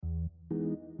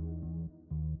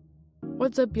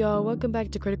What's up, y'all? Welcome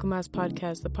back to Critical Mass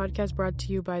Podcast, the podcast brought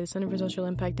to you by the Center for Social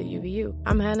Impact at UVU.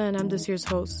 I'm Hannah, and I'm this year's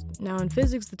host. Now, in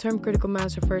physics, the term critical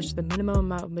mass refers to the minimum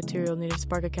amount of material needed to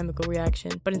spark a chemical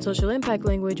reaction. But in social impact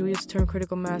language, we use the term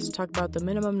critical mass to talk about the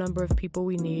minimum number of people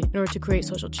we need in order to create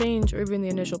social change, or even the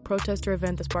initial protest or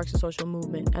event that sparks a social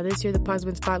movement. Now, this year, the pod's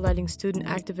been spotlighting student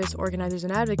activists, organizers,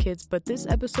 and advocates, but this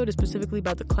episode is specifically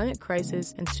about the climate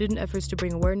crisis and student efforts to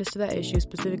bring awareness to that issue,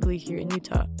 specifically here in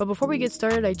Utah. But before we get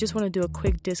started, I just want to do a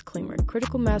quick disclaimer.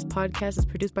 Critical Mass Podcast is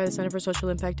produced by the Center for Social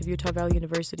Impact of Utah Valley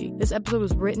University. This episode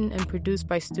was written and produced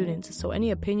by students, so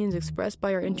any opinions expressed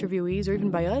by our interviewees or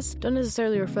even by us don't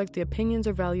necessarily reflect the opinions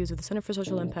or values of the Center for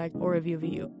Social Impact or of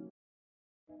UVU.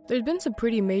 There's been some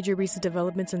pretty major recent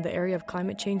developments in the area of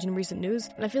climate change in recent news,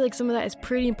 and I feel like some of that is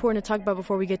pretty important to talk about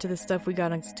before we get to the stuff we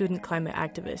got on student climate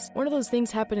activists. One of those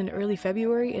things happened in early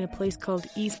February in a place called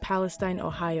East Palestine,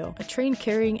 Ohio. A train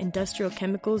carrying industrial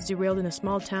chemicals derailed in a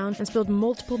small town and spilled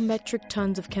multiple metric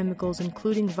tons of chemicals,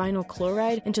 including vinyl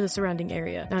chloride, into the surrounding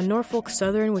area. Now, Norfolk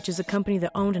Southern, which is a company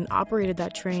that owned and operated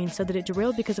that train, said that it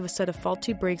derailed because of a set of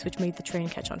faulty brakes which made the train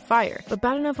catch on fire. But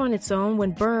bad enough on its own,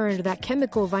 when burned, that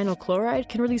chemical vinyl chloride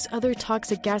can release other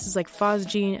toxic gases like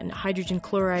phosgene and hydrogen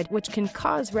chloride, which can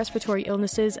cause respiratory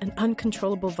illnesses and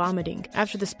uncontrollable vomiting.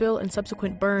 After the spill and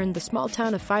subsequent burn, the small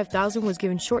town of 5,000 was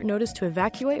given short notice to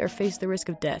evacuate or face the risk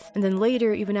of death. And then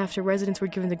later, even after residents were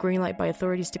given the green light by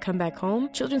authorities to come back home,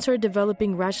 children started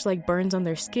developing rash-like burns on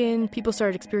their skin, people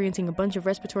started experiencing a bunch of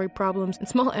respiratory problems, and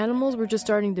small animals were just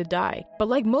starting to die. But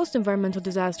like most environmental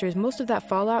disasters, most of that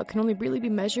fallout can only really be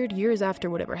measured years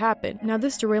after whatever happened. Now,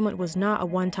 this derailment was not a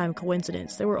one-time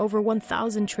coincidence. There were over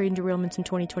 1,000 train derailments in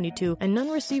 2022, and none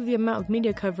received the amount of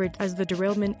media coverage as the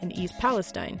derailment in East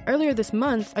Palestine. Earlier this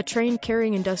month, a train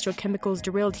carrying industrial chemicals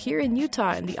derailed here in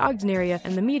Utah in the Ogden area,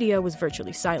 and the media was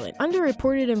virtually silent.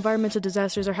 Underreported environmental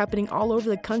disasters are happening all over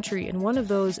the country, and one of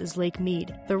those is Lake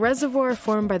Mead, the reservoir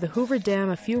formed by the Hoover Dam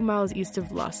a few miles east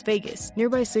of Las Vegas.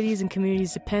 Nearby cities and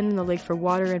communities depend on the lake for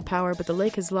water and power, but the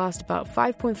lake has lost about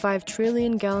 5.5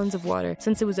 trillion gallons of water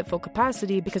since it was at full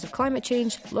capacity because of climate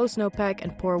change, low snowpack,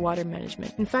 and poor water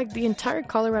management. In fact, the entire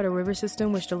Colorado River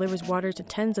system, which delivers water to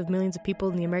tens of millions of people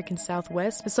in the American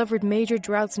Southwest, has suffered major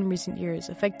droughts in recent years,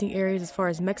 affecting areas as far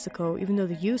as Mexico, even though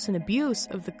the use and abuse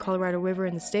of the Colorado River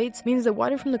in the States means that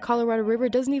water from the Colorado River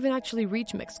doesn't even actually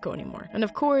reach Mexico anymore. And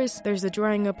of course, there's the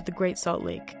drying up of the Great Salt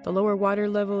Lake. The lower water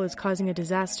level is causing a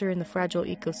disaster in the fragile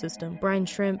ecosystem. Brine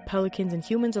shrimp, pelicans, and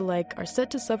humans alike are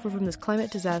set to suffer from this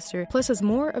climate disaster. Plus, as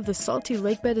more of the salty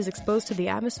lakebed is exposed to the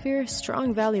atmosphere,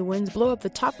 strong valley winds blow up the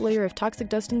top layer of toxic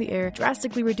dust in the air,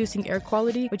 drastically reducing air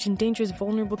quality, which endangers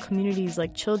vulnerable communities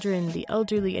like children, the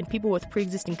elderly, and people with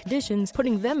pre-existing conditions,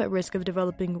 putting them at risk of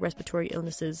developing respiratory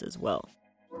illnesses as well.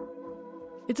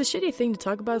 It's a shitty thing to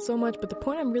talk about so much, but the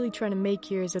point I'm really trying to make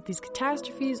here is that these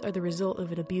catastrophes are the result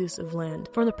of an abuse of land.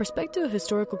 From the perspective of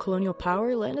historical colonial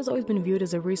power, land has always been viewed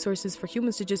as a resource for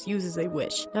humans to just use as they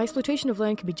wish. Now, exploitation of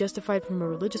land can be justified from a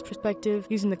religious perspective,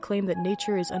 using the claim that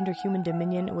nature is under human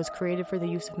dominion and was created for the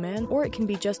use of man, or it can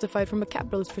be justified from a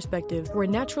capitalist perspective, where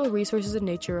natural resources in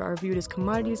nature are viewed as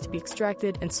commodities to be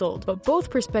extracted and sold. But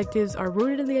both perspectives are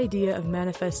rooted in the idea of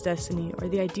manifest destiny, or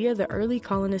the idea that early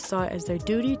colonists saw it as their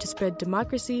duty to spread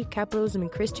democracy, capitalism,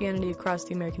 and Christianity across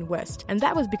the American West. And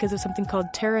that was because of something called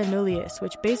terra nullius,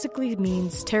 which basically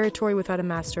means territory without a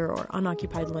master or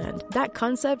unoccupied land. That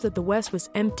concept that the West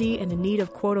was empty and in need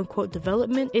of quote-unquote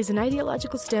development is an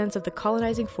ideological stance of the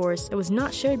colonizing force that was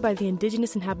not shared by the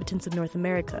indigenous inhabitants of North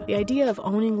America. The idea of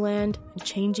owning land and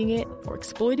changing it or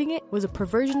exploiting it was a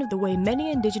perversion of the way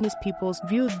many indigenous peoples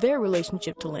viewed their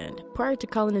relationship to land. Prior to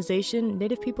colonization,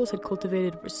 native peoples had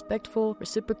cultivated respectful,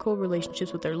 reciprocal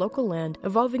relationships with their local land,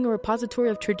 evolving a repository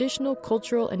of traditional,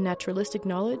 cultural, and naturalistic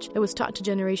knowledge that was taught to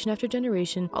generation after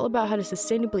generation, all about how to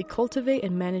sustainably cultivate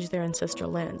and manage their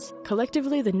ancestral lands.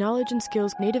 Collectively, the knowledge and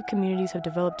skills native communities have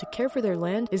developed to care for their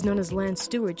land is known as land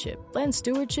stewardship. Land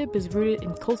stewardship is rooted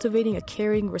in cultivating a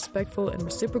caring, respectful, and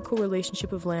reciprocal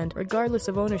relationship of land, regardless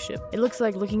of ownership. It looks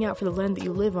like looking out for the land that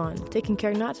you live on, taking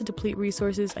care not to deplete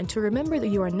resources, and to remember that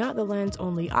you are not the land's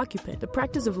only occupant. The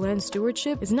practice of land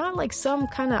stewardship is not like some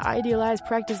kind of idealized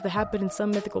practice that happened in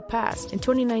some mythical past. In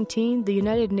 2019, the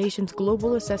United Nations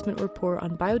Global Assessment Report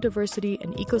on Biodiversity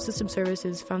and Ecosystem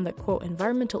Services found that, quote,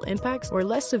 environmental impacts were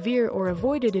less severe or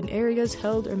avoided in areas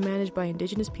held or managed by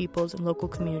indigenous peoples and local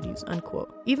communities,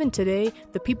 unquote. Even today,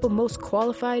 the people most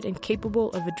qualified and capable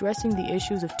of addressing the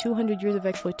issues of 200 years of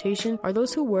exploitation are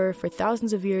those who were, for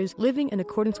thousands of years, living in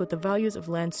accordance with the values of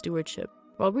land stewardship.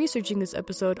 While researching this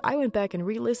episode, I went back and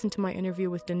re-listened to my interview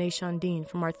with Danae Shandin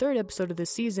from our third episode of this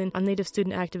season on Native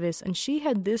student activists, and she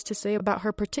had this to say about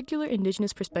her particular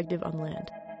Indigenous perspective on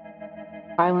land.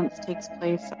 violence takes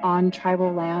place on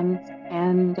tribal lands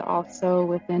and also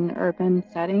within urban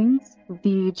settings,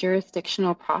 the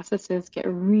jurisdictional processes get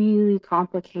really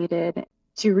complicated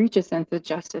to reach a sense of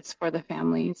justice for the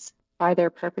families by their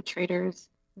perpetrators.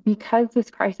 Because this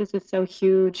crisis is so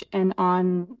huge and on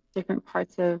different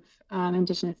parts of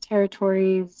Indigenous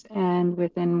territories and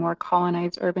within more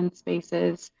colonized urban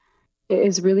spaces, it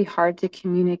is really hard to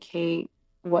communicate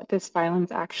what this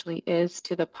violence actually is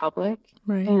to the public.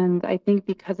 Right. And I think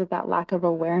because of that lack of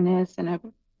awareness and of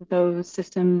those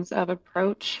systems of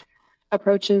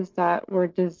approaches that were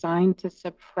designed to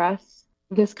suppress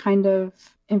this kind of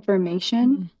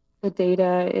information, the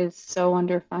data is so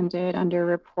underfunded,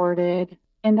 underreported,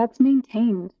 and that's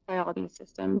maintained by all these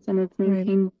systems, and it's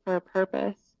maintained for a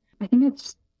purpose. I think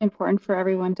it's important for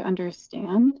everyone to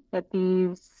understand that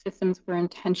these systems were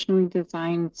intentionally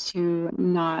designed to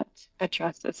not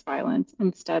address this violence.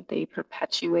 Instead, they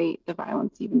perpetuate the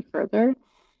violence even further.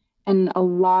 And a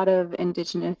lot of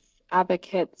Indigenous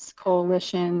advocates,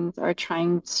 coalitions are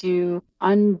trying to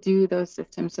undo those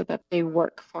systems so that they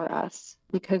work for us,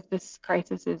 because this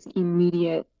crisis is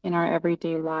immediate in our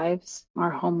everyday lives. Our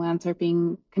homelands are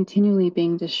continually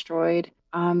being destroyed.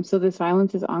 So this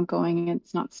violence is ongoing and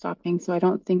it's not stopping. So I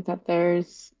don't think that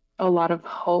there's a lot of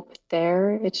hope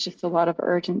there. It's just a lot of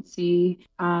urgency.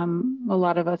 A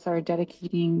lot of us are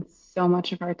dedicating so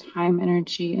much of our time,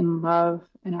 energy, and love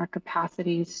and our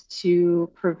capacities to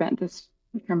prevent this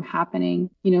from happening.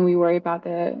 You know, we worry about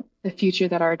the future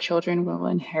that our children will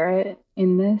inherit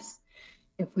in this.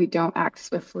 If we don't act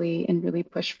swiftly and really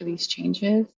push for these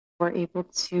changes, we're able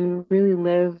to really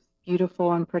live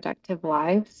beautiful and productive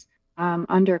lives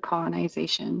under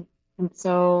colonization. And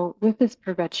so with this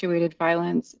perpetuated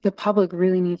violence, the public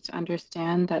really needs to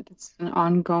understand that it's an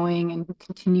ongoing and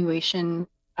continuation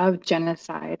of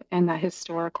genocide and that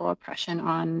historical oppression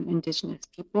on Indigenous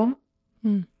people.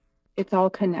 It's all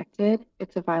connected.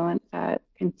 It's a violence that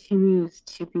continues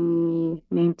to be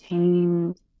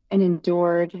maintained and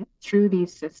endured through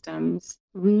these systems.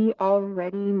 We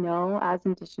already know as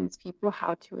Indigenous people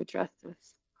how to address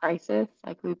this crisis.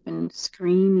 Like, we've been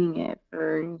screaming it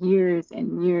for years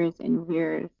and years and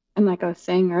years. And like I was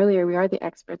saying earlier, we are the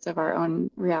experts of our own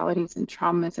realities and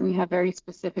traumas, and we have very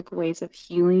specific ways of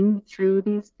healing through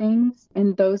these things.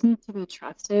 And those need to be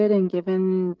trusted and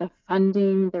given the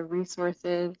funding, the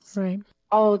resources,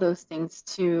 all of those things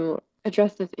to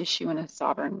address this issue in a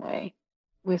sovereign way.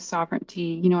 With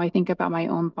sovereignty, you know, I think about my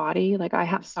own body. Like, I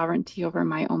have sovereignty over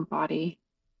my own body.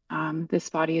 This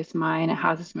body is mine. It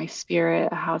houses my spirit.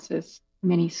 It houses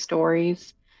many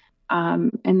stories.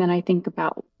 And then I think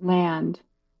about land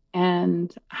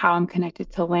and how I'm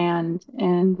connected to land.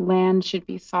 And land should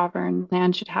be sovereign.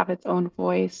 Land should have its own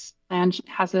voice. Land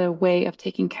has a way of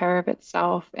taking care of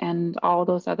itself and all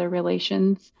those other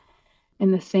relations.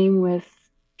 And the same with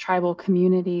tribal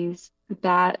communities.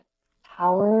 That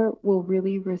power will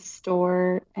really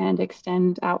restore and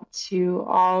extend out to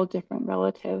all different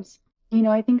relatives. You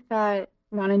know, I think that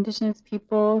non-Indigenous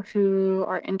people who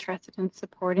are interested in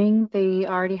supporting, they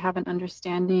already have an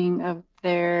understanding of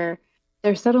their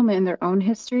settlement in their own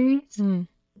histories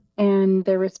and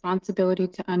their responsibility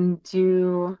to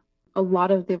undo a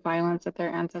lot of the violence that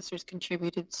their ancestors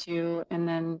contributed to, and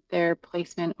then their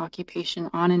placement, occupation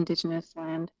on Indigenous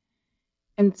land.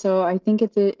 And so I think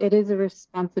it is a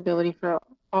responsibility for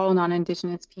all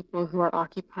non-Indigenous people who are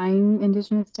occupying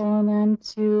Indigenous stolen land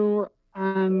to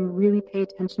really pay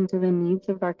attention to the needs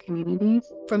of our communities.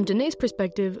 From Danae's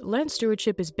perspective, land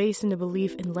stewardship is based in a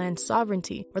belief in land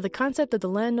sovereignty, or the concept that the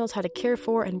land knows how to care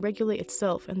for and regulate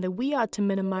itself, and that we ought to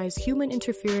minimize human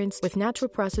interference with natural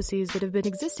processes that have been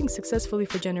existing successfully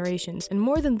for generations. And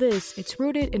more than this, it's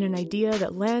rooted in an idea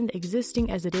that land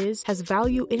existing as it is has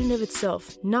value in and of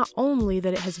itself, not only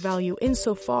that it has value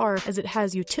insofar as it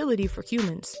has utility for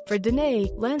humans. For Danae,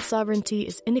 land sovereignty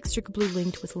is inextricably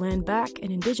linked with land back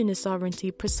and Indigenous sovereignty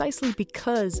precisely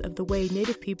because of the way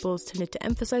Native peoples tended to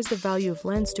emphasize the value of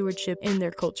land stewardship in their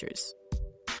cultures.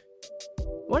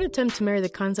 One attempt to marry the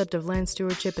concept of land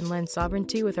stewardship and land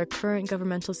sovereignty with our current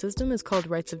governmental system is called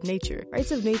Rights of Nature.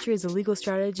 Rights of Nature is a legal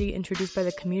strategy introduced by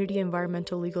the Community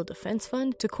Environmental Legal Defense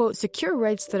Fund to, quote, secure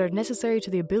rights that are necessary to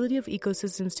the ability of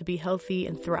ecosystems to be healthy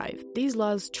and thrive. These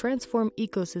laws transform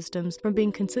ecosystems from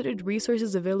being considered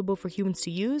resources available for humans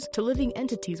to use to living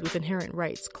entities with inherent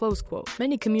rights, close quote.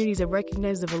 Many communities have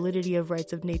recognized the validity of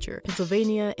rights of nature.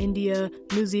 Pennsylvania, India,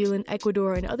 New Zealand,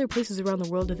 Ecuador, and other places around the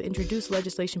world have introduced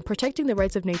legislation protecting the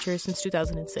rights of of nature since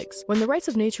 2006. When the rights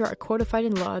of nature are codified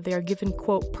in law, they are given,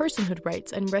 quote, personhood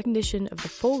rights and recognition of the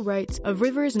full rights of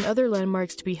rivers and other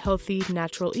landmarks to be healthy,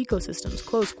 natural ecosystems,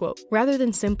 close quote, rather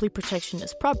than simply protection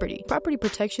as property. Property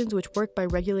protections, which work by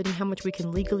regulating how much we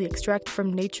can legally extract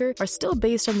from nature, are still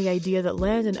based on the idea that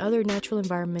land and other natural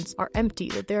environments are empty,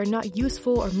 that they are not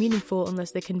useful or meaningful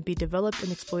unless they can be developed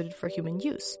and exploited for human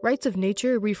use. Rights of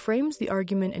nature reframes the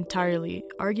argument entirely,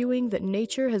 arguing that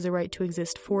nature has a right to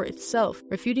exist for itself,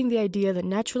 refuting the idea that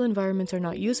natural environments are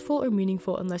not useful or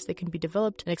meaningful unless they can be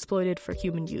developed and exploited for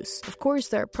human use. Of course,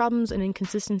 there are problems and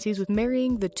inconsistencies with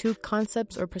marrying the two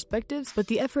concepts or perspectives, but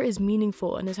the effort is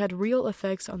meaningful and has had real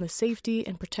effects on the safety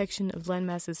and protection of land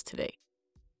masses today.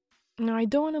 Now, I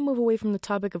don't want to move away from the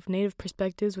topic of Native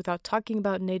perspectives without talking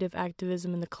about Native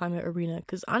activism in the climate arena,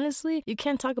 because honestly, you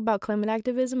can't talk about climate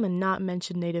activism and not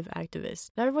mention Native activists.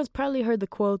 Now, everyone's probably heard the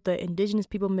quote that indigenous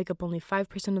people make up only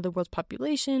 5% of the world's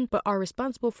population, but are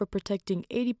responsible for protecting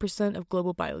 80% of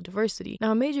global biodiversity.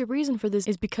 Now, a major reason for this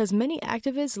is because many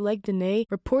activists, like Dene,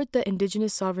 report that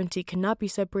indigenous sovereignty cannot be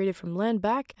separated from land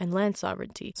back and land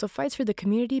sovereignty. So fights for the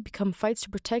community become fights to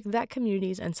protect that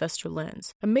community's ancestral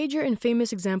lands. A major and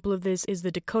famous example of this is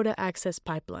the Dakota Access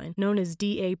Pipeline, known as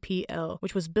DAPL,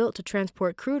 which was built to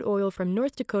transport crude oil from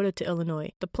North Dakota to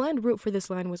Illinois. The planned route for this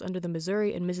line was under the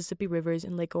Missouri and Mississippi rivers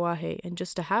in Lake Oahe and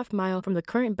just a half mile from the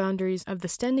current boundaries of the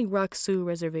Standing Rock Sioux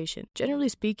Reservation. Generally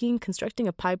speaking, constructing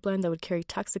a pipeline that would carry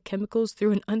toxic chemicals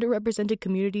through an underrepresented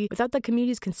community without that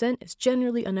community's consent is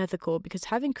generally unethical because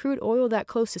having crude oil that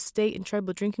close to state and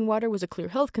tribal drinking water was a clear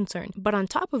health concern. But on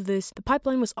top of this, the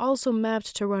pipeline was also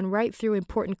mapped to run right through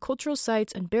important cultural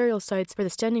sites and burial sites for the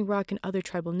Standing Rock and other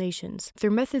tribal nations.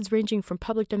 Through methods ranging from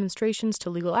public demonstrations to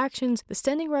legal actions, the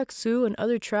Standing Rock Sioux and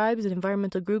other tribes and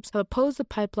environmental groups have opposed the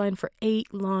pipeline for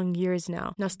 8 long years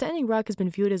now. Now, Standing Rock has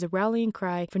been viewed as a rallying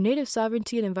cry for Native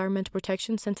sovereignty and environmental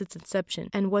protection since its inception,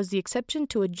 and was the exception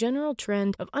to a general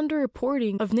trend of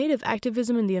underreporting of Native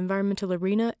activism in the environmental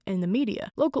arena and the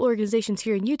media. Local organizations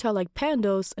here in Utah like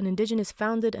Pandos, an indigenous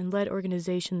founded and led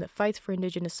organization that fights for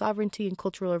indigenous sovereignty and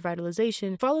cultural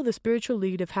revitalization, follow the spiritual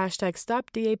lead of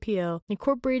 #StopDAPL,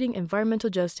 incorporating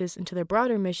environmental justice into their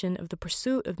broader mission of the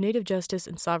pursuit of Native justice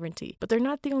and sovereignty. But they're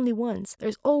not the only ones.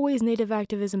 There's always Native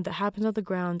activism that happens on the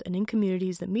ground and in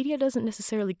communities that media doesn't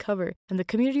necessarily cover, and the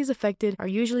communities affected are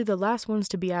usually the last ones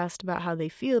to be asked about how they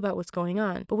feel about what's going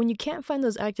on. But when you can't find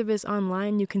those activists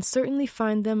online, you can certainly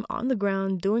find them on the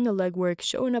ground doing the legwork,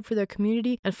 showing up for their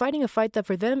community, and fighting a fight that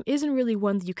for them isn't really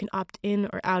one that you can opt in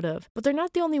or out of. But they're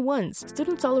not the only ones.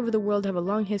 Students all over the world have a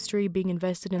long history being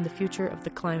invested in the future of the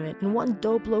climate, and one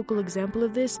dope local example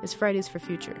of this is Fridays for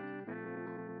Future.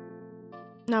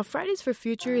 Now, Fridays for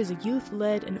Future is a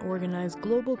youth-led and organized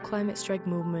global climate strike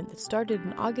movement that started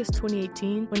in August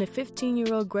 2018 when a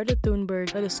 15-year-old Greta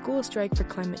Thunberg led a school strike for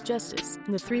climate justice.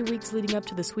 In the 3 weeks leading up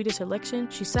to the Swedish election,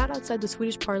 she sat outside the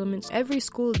Swedish parliament every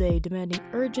school day demanding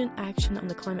urgent action on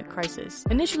the climate crisis.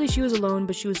 Initially, she was alone,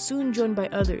 but she was soon joined by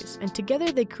others, and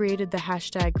together they created the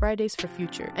hashtag Fridays for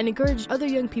Future and encouraged other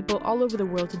young people all over the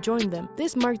world to join them.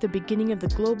 This marked the beginning of the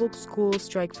global school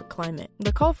strike for climate.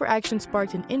 The call for action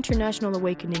sparked an international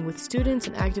awakening with students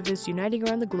and activists uniting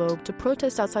around the globe to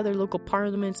protest outside their local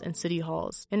parliaments and city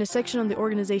halls. In a section on the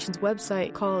organization's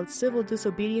website called Civil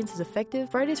Disobedience is Effective,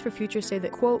 Fridays for Future say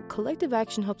that, quote, collective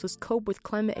action helps us cope with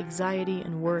climate anxiety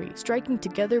and worry. Striking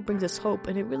together brings us hope,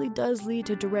 and it really does lead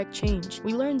to direct change.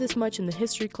 We learned this much in the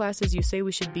history classes you say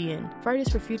we should be in. Fridays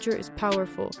for Future is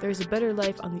powerful. There is a better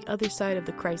life on the other side of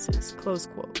the crisis, close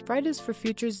quote. Fridays for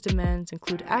Future's demands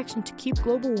include action to keep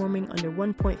global warming under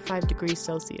 1.5 degrees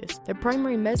Celsius. Their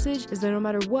primary message is that no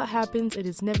matter what happens, it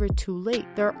is never too late.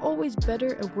 There are always better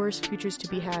and worse futures to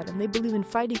be had, and they believe in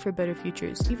fighting for better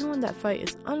futures, even when that fight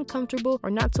is uncomfortable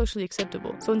or not socially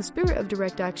acceptable. So in the spirit of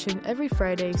direct action, every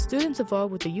Friday, students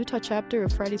involved with the Utah chapter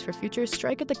of Fridays for Future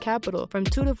strike at the Capitol from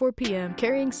 2 to 4 p.m.,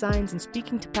 carrying signs and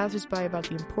speaking to passersby about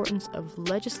the importance of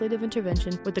legislative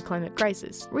intervention with the climate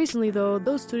crisis. Recently, though,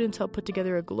 those students helped put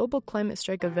together a global climate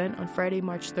strike event on Friday,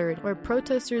 March 3rd, where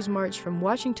protesters marched from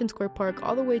Washington Square Park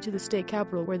all the way to the state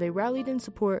capitol, where they rallied in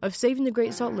support of saving the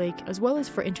Great Salt Lake, as well as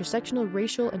for intersectional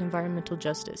racial and environmental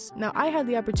justice. Now, I had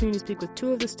the opportunity to speak with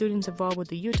 2 of the students involved with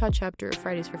the Utah chapter of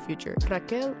Fridays for Future,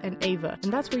 Raquel and Ava,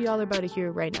 and that's what y'all are about to hear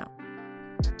right now.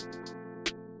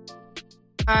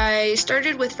 I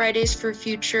started with Fridays for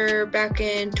Future back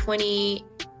in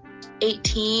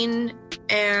 2018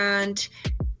 and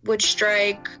would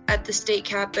strike at the state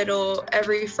capitol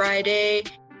every Friday.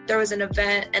 There was an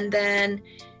event, and then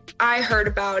I heard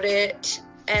about it,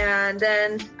 and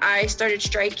then I started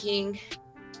striking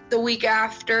the week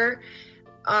after,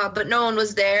 but no one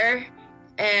was there.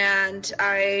 and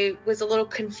I was a little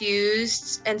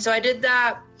confused. And so I did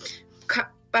that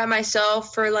by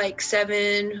myself for like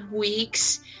 7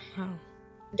 weeks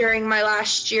during my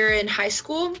last year in high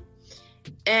school,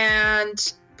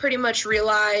 and pretty much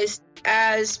realized,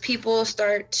 as people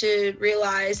start to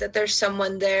realize that there's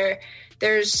someone there,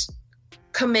 there's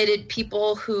committed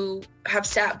people who have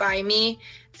sat by me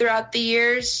throughout the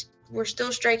years. We're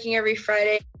still striking every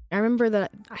Friday. I remember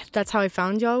that's how I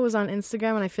found y'all, was on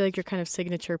Instagram, and I feel like your kind of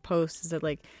signature post is that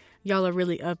like y'all are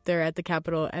really up there at the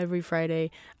Capitol every Friday.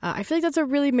 I feel like that's a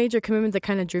really major commitment that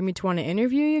kind of drew me to want to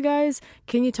interview you guys.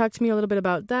 Can you talk to me a little bit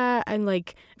about that, and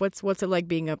like what's it like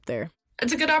being up there?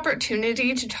 It's a good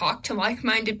opportunity to talk to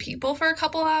like-minded people for a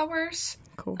couple hours.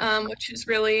 Cool. Which is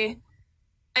really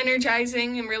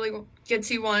energizing and really gets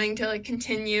you wanting to like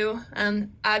continue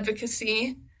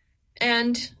advocacy.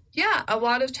 And yeah, a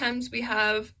lot of times we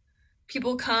have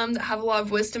people come that have a lot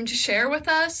of wisdom to share with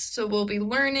us. So we'll be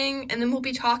learning, and then we'll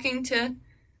be talking to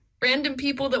random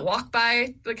people that walk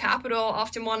by the Capitol,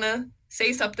 often want to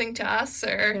say something to us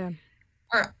or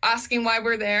asking why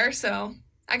we're there. So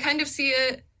I kind of see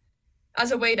it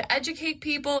as a way to educate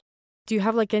people. Do you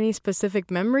have like any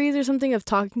specific memories or something of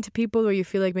talking to people where you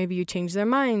feel like maybe you changed their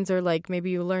minds, or like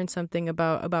maybe you learned something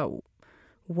about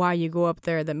why you go up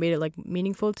there that made it like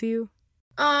meaningful to you?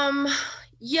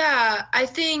 Yeah, I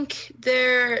think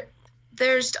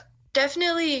there's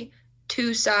definitely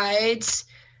two sides.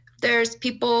 There's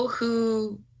people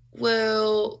who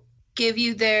will give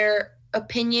you their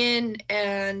opinion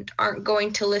and aren't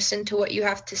going to listen to what you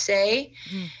have to say.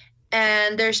 Mm.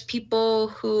 And there's people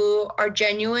who are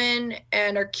genuine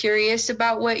and are curious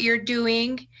about what you're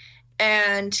doing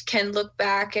and can look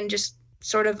back and just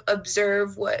sort of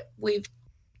observe what we've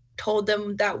told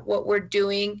them that what we're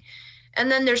doing. And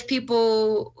then there's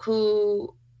people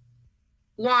who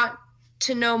want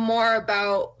to know more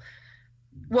about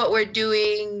what we're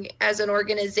doing as an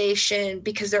organization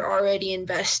because they're already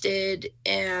invested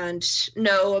and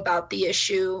know about the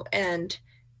issue. And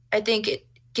I think it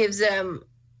gives them,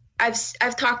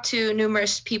 I've talked to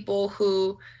numerous people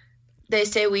who they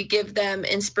say we give them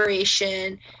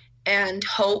inspiration and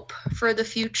hope for the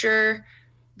future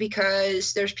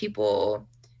because there's people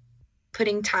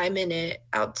putting time in it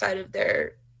outside of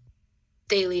their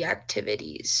daily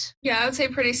activities. Yeah, I would say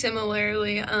pretty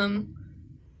similarly.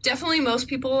 Definitely most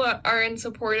people are in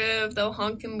supportive. They'll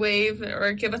honk and wave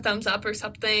or give a thumbs up or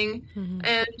something. Mm-hmm.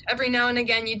 And every now and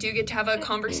again, you do get to have a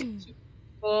conversation with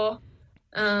people.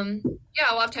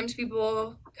 A lot of times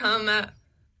people come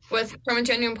from a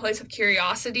genuine place of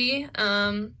curiosity.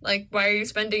 Like, why are you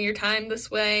spending your time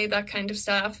this way? That kind of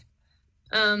stuff.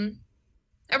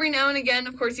 Every now and again,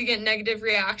 of course, you get negative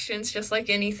reactions, just like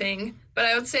anything. But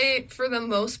I would say for the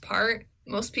most part,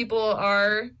 most people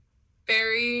are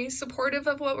very supportive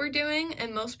of what we're doing,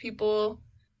 and most people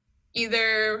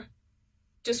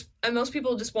just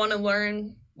want to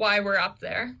learn why we're up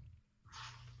there.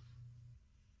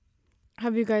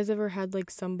 Have you guys ever had like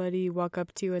somebody walk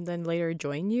up to you and then later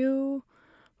join you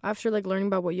after like learning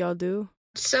about what y'all do?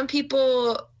 Some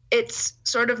people, it's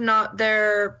sort of not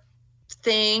their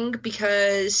thing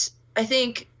because I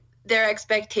think their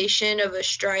expectation of a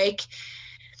strike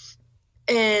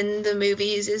in the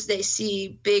movies is they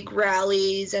see big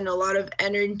rallies and a lot of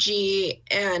energy,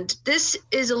 and this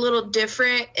is a little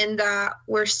different in that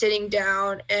we're sitting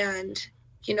down and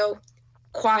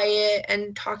quiet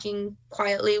and talking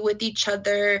quietly with each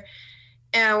other,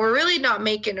 and we're really not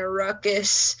making a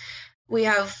ruckus. We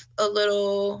have a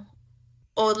little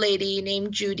old lady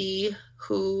named Judy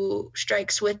who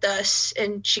strikes with us,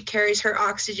 and she carries her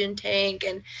oxygen tank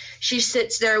and she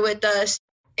sits there with us.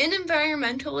 In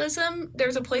environmentalism,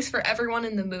 there's a place for everyone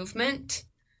in the movement.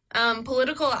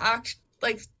 Political act,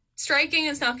 like striking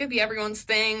is not going to be everyone's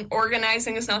thing.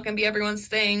 Organizing is not going to be everyone's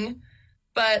thing.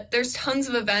 But there's tons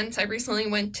of events. I recently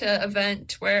went to an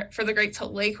event for the Great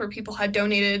Salt Lake where people had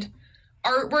donated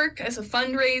artwork as a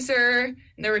fundraiser, and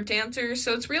there were dancers.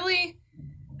 So it's really,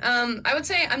 I would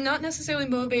say I'm not necessarily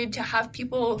motivated to have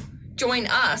people join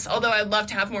us, although I'd love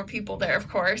to have more people there, of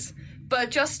course, but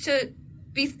just to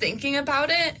be thinking about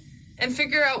it and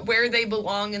figure out where they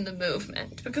belong in the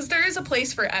movement, because there is a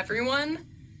place for everyone.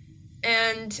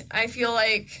 And I feel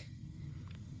like,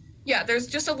 there's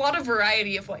just a lot of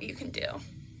variety of what you can do.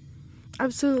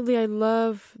 Absolutely. I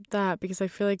love that because I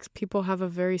feel like people have a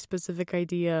very specific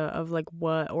idea of like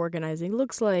what organizing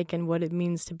looks like and what it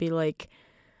means to be like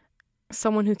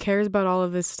someone who cares about all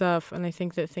of this stuff. And I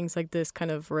think that things like this kind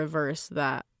of reverse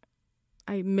that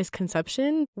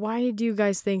misconception. Why do you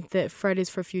guys think that Fridays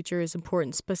for Future is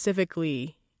important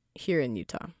specifically here in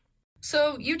Utah?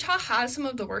 So Utah has some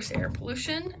of the worst air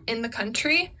pollution in the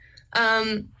country.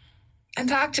 In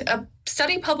fact, a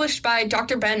study published by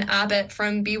Dr. Ben Abbott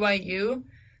from BYU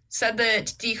said that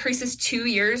it decreases 2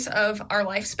 years of our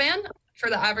lifespan for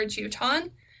the average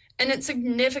Utahn, and it's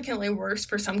significantly worse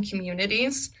for some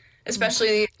communities,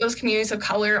 especially those communities of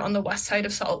color on the west side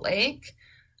of Salt Lake.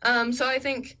 So I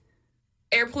think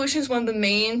air pollution is one of the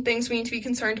main things we need to be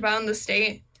concerned about in the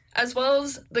state, as well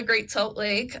as the Great Salt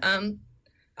Lake.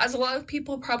 As a lot of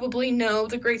people probably know,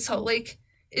 the Great Salt Lake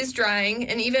is drying,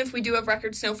 and even if we do have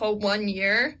record snowfall 1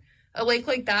 year, a lake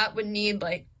like that would need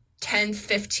like 10,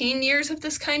 15 years of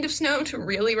this kind of snow to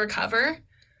really recover.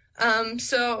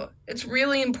 So it's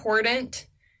really important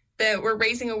that we're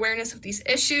raising awareness of these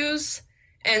issues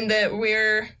and that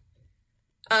we're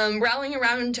rallying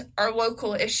around our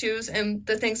local issues and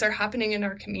the things that are happening in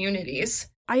our communities.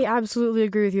 I absolutely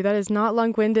agree with you. That is not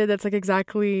long-winded. That's like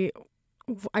exactly,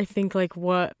 I think, like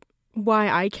why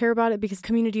I care about it, because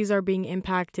communities are being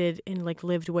impacted in like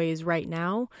lived ways right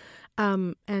now.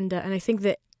 And I think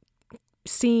that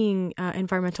seeing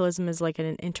environmentalism as like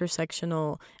an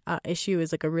intersectional issue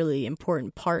is like a really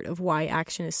important part of why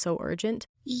action is so urgent.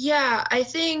 Yeah, I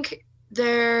think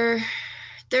there's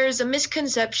a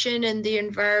misconception in the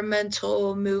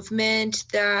environmental movement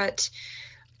that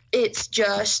it's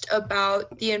just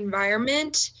about the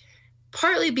environment,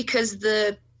 partly because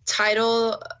the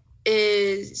title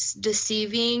is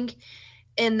deceiving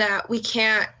in that we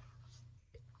can't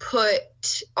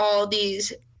put all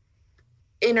these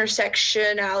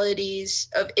intersectionalities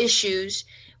of issues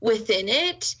within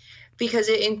it, because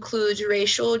it includes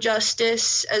racial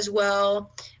justice as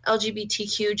well,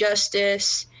 LGBTQ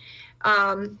justice,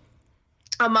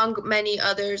 among many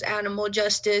others, animal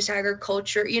justice,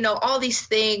 agriculture, all these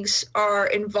things are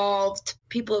involved.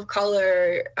 People of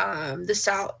color,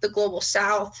 the global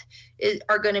South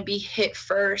are going to be hit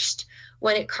first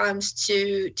when it comes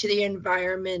to the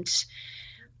environment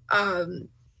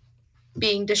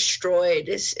being destroyed.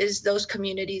 Is those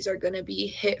communities are going to be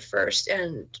hit first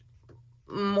and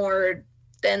more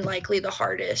than likely the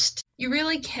hardest. You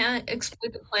really can't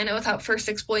exploit the planet without first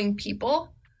exploiting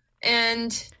people.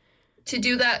 And to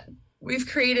do that, we've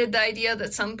created the idea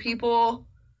that some people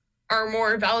are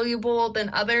more valuable than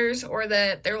others, or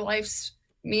that their lives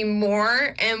mean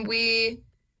more. And we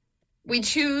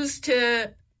choose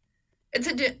to,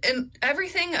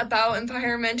 everything about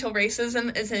environmental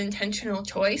racism is an intentional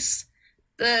choice.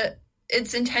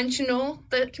 It's intentional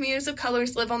that communities of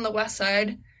colors live on the west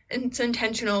side, and it's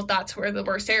intentional that's where the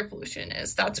worst air pollution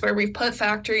is. That's where we've put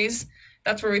factories.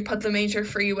 That's where we put the major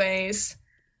freeways.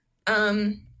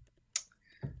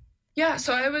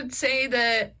 So I would say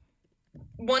that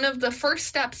one of the first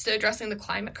steps to addressing the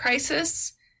climate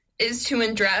crisis is to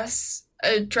address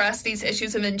these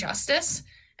issues of injustice,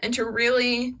 and to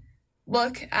really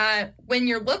look at, when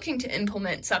you're looking to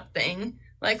implement something,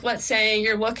 like let's say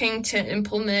you're looking to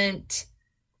implement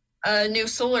a new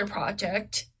solar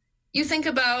project, you think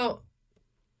about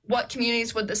what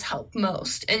communities would this help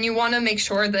most, and you want to make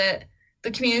sure that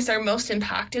the communities that are most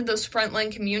impacted, those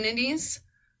frontline communities,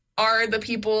 are the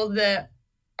people that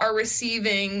are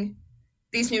receiving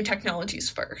these new technologies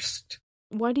first.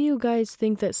 Why do you guys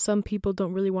think that some people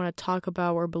don't really want to talk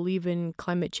about or believe in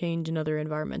climate change and other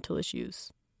environmental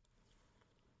issues?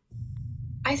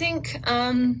 I think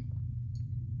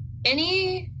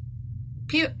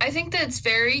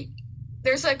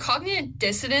there's a cognitive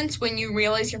dissonance when you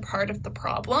realize you're part of the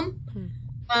problem.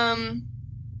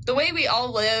 The way we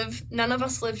all live, none of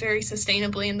us live very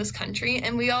sustainably in this country,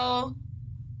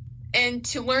 and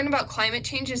to learn about climate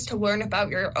change is to learn about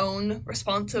your own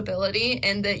responsibility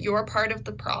and that you're part of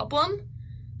the problem.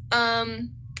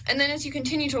 And then as you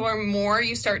continue to learn more,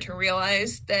 you start to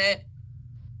realize that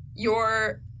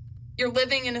you're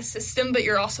living in a system, but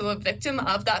you're also a victim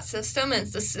of that system, and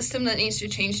it's the system that needs to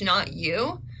change, not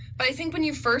you. But I think when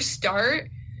you first start,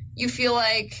 you feel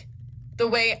like the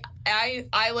way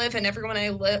I live and everyone I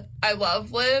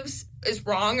love lives is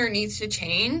wrong or needs to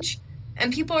change.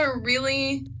 And people are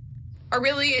really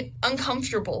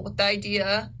uncomfortable with the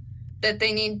idea that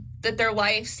their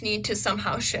lives need to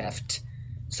somehow shift.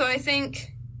 So I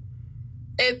think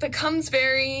it becomes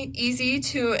very easy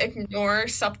to ignore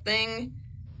something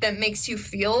that makes you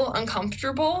feel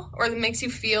uncomfortable, or that makes you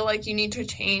feel like you need to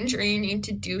change or you need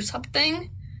to do something.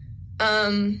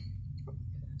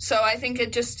 So I think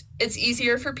it's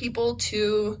easier for people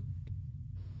to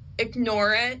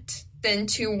ignore it than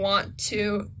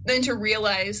to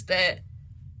realize that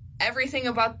everything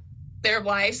about their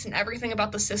lives and everything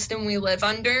about the system we live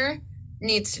under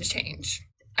needs to change.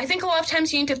 I think a lot of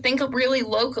times you need to think really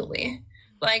locally.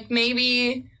 Like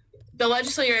maybe the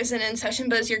legislature isn't in session,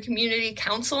 but is your community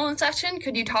council in session?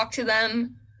 Could you talk to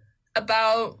them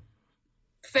about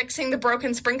fixing the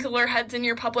broken sprinkler heads in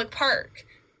your public park.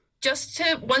 Just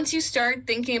to, once you start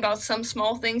thinking about some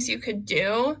small things you could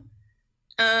do,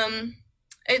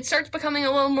 it starts becoming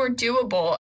a little more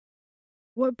doable.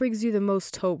 What brings you the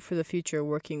most hope for the future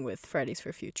working with Fridays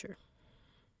for Future?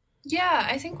 Yeah,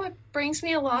 I think what brings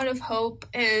me a lot of hope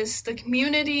is the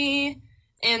community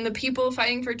and the people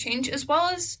fighting for change, as well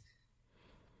as,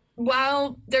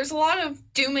 while there's a lot of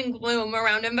doom and gloom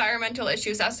around environmental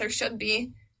issues, as there should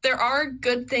be, there are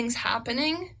good things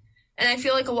happening. And I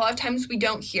feel like a lot of times we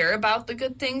don't hear about the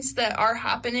good things that are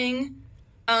happening.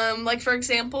 Like, for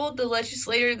example, the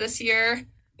legislator this year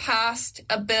passed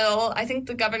a bill. I think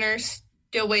the governor's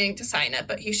still waiting to sign it,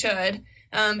 but he should.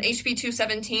 HB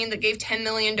 217 that gave $10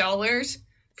 million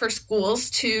for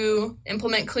schools to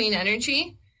implement clean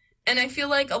energy. And I feel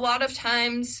like a lot of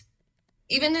times,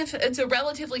 even if it's a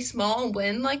relatively small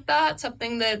win like that,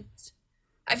 something that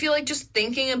I feel like just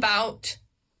thinking about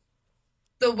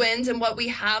the wins and what we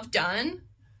have done,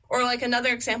 or like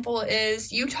another example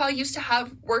is Utah used to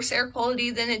have worse air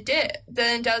quality than it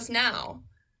does now,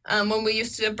 when we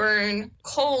used to burn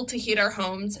coal to heat our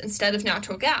homes instead of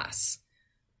natural gas.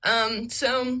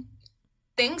 So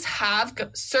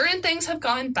certain things have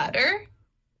gotten better,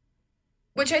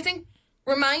 which I think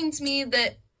reminds me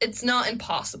that it's not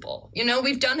impossible. You know,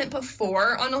 we've done it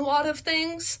before on a lot of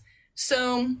things.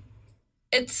 So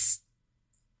it's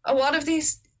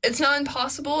not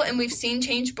impossible, and we've seen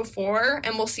change before,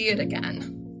 and we'll see it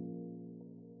again.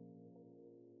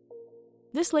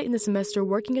 This late in the semester,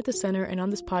 working at the center and on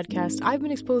this podcast, I've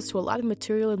been exposed to a lot of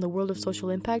material in the world of social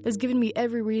impact that's given me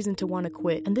every reason to want to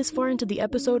quit. And this far into the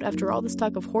episode, after all this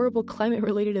talk of horrible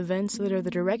climate-related events that are the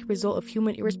direct result of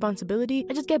human irresponsibility,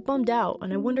 I just get bummed out,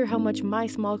 and I wonder how much my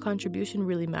small contribution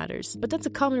really matters. But that's a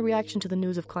common reaction to the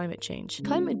news of climate change.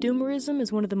 Climate doomerism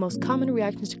is one of the most common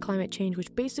reactions to climate change,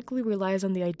 which basically relies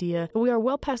on the idea that we are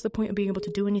well past the point of being able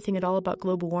to do anything at all about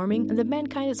global warming, and that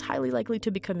mankind is highly likely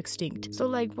to become extinct. So,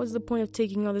 what's the point of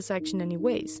taking all this action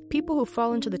anyways? People who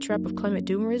fall into the trap of climate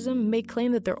doomerism may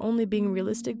claim that they're only being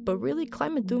realistic, but really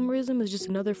climate doomerism is just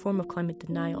another form of climate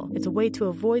denial. It's a way to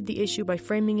avoid the issue by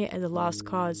framing it as a lost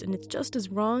cause, and it's just as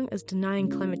wrong as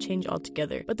denying climate change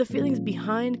altogether. But the feelings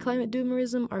behind climate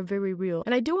doomerism are very real,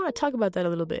 and I do want to talk about that a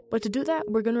little bit. But to do that,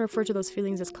 we're going to refer to those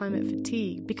feelings as climate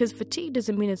fatigue, because fatigue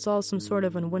doesn't mean it's all some sort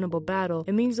of unwinnable battle.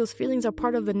 It means those feelings are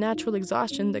part of the natural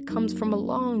exhaustion that comes from a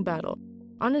long battle.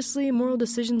 Honestly, moral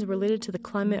decisions related to the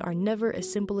climate are never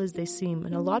as simple as they seem,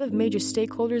 and a lot of major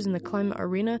stakeholders in the climate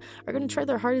arena are going to try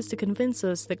their hardest to convince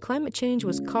us that climate change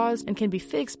was caused and can be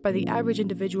fixed by the average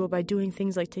individual by doing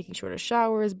things like taking shorter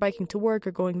showers, biking to work,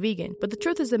 or going vegan. But the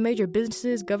truth is that major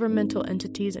businesses, governmental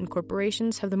entities, and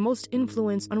corporations have the most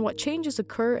influence on what changes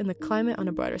occur in the climate on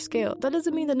a broader scale. That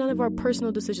doesn't mean that none of our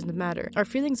personal decisions matter. Our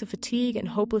feelings of fatigue and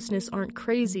hopelessness aren't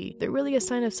crazy. They're really a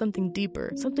sign of something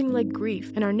deeper, something like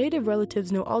grief, and our native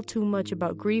relatives know all too much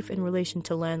about grief in relation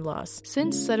to land loss.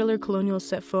 Since settler colonials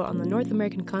set foot on the North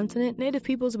American continent, Native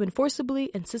peoples have been forcibly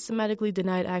and systematically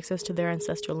denied access to their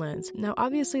ancestral lands. Now,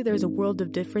 obviously, there's a world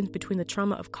of difference between the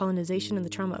trauma of colonization and the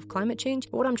trauma of climate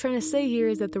change, but what I'm trying to say here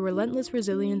is that the relentless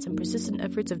resilience and persistent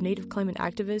efforts of Native climate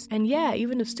activists, and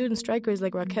even of student strikers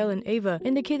like Raquel and Ava,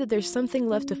 indicate that there's something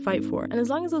left to fight for. And as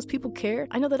long as those people care,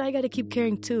 I know that I gotta keep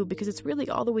caring too, because it's really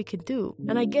all that we can do.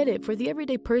 And I get it, for the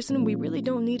everyday person, we really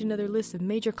don't need another list of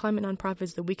major climate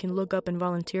nonprofits that we can look up and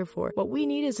volunteer for. What we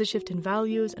need is a shift in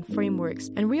values and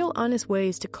frameworks, and real honest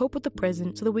ways to cope with the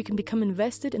present so that we can become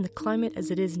invested in the climate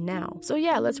as it is now. So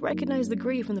let's recognize the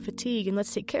grief and the fatigue, and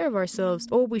let's take care of ourselves,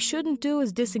 but what we shouldn't do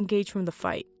is disengage from the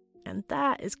fight. And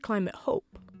that is climate hope.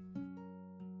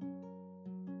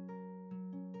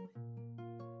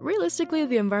 Realistically,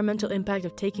 the environmental impact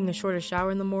of taking a shorter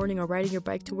shower in the morning or riding your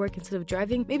bike to work instead of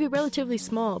driving may be relatively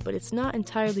small, but it's not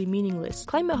entirely meaningless.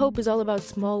 Climate hope is all about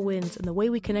small wins and the way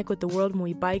we connect with the world when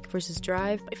we bike versus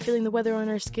drive, by feeling the weather on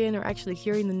our skin or actually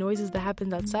hearing the noises that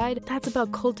happen outside. That's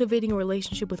about cultivating a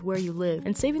relationship with where you live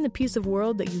and saving the piece of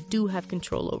world that you do have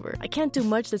control over. I can't do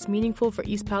much that's meaningful for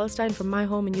East Palestine from my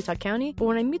home in Utah County, but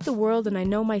when I meet the world and I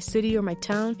know my city or my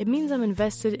town, it means I'm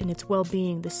invested in its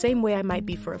well-being the same way I might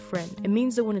be for a friend. It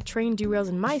means that when a train derails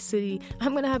in my city,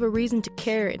 I'm going to have a reason to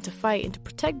care and to fight and to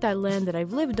protect that land that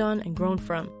I've lived on and grown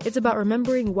from. It's about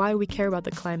remembering why we care about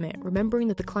the climate, remembering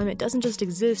that the climate doesn't just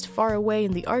exist far away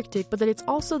in the Arctic, but that it's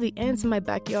also the ants in my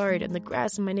backyard and the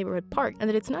grass in my neighborhood park, and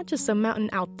that it's not just some mountain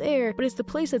out there, but it's the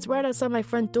place that's right outside my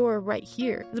front door right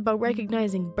here. It's about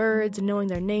recognizing birds and knowing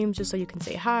their names just so you can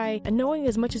say hi, and knowing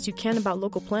as much as you can about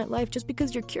local plant life just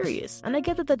because you're curious. And I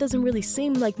get that doesn't really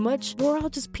seem like much, but we're all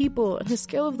just people, and the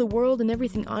scale of the world and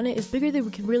everything focusing on it is bigger than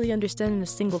we can really understand in a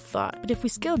single thought. But if we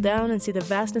scale down and see the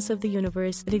vastness of the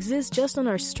universe that exists just on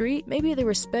our street, maybe the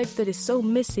respect that is so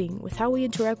missing with how we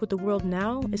interact with the world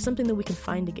now is something that we can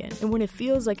find again. And when it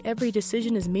feels like every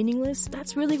decision is meaningless,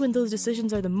 that's really when those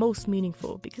decisions are the most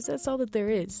meaningful, because that's all that there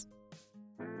is.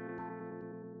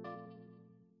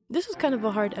 This was kind of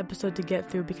a hard episode to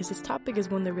get through because this topic is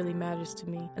one that really matters to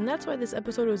me. And that's why this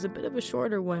episode was a bit of a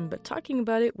shorter one, but talking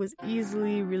about it was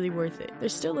easily really worth it.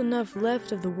 There's still enough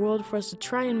left of the world for us to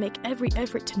try and make every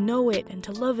effort to know it and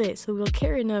to love it, so we'll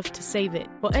care enough to save it.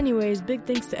 Well, anyways, big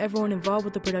thanks to everyone involved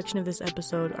with the production of this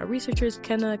episode. Our researchers,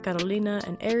 Kenna, Carolina,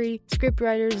 and Ari,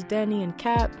 scriptwriters, Danny and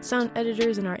Cap, sound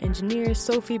editors and our engineers,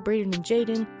 Sophie, Braden, and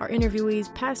Jaden, our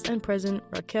interviewees, past and present,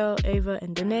 Raquel, Ava,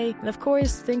 and Danae, and of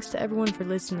course, thanks to everyone for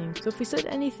listening. So if we said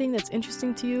anything that's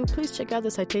interesting to you, please check out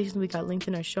the citations we got linked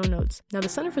in our show notes. Now, the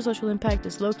Center for Social Impact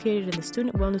is located in the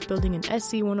Student Wellness Building in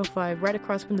SC 105, right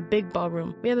across from the big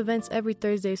ballroom. We have events every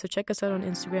Thursday, so check us out on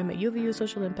Instagram at UVU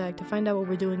Social Impact to find out what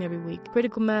we're doing every week.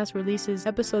 Critical Mass releases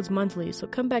episodes monthly, so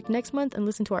come back next month and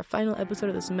listen to our final episode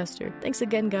of the semester. Thanks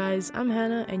again, guys. I'm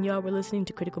Hannah, and y'all were listening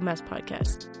to Critical Mass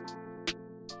Podcast.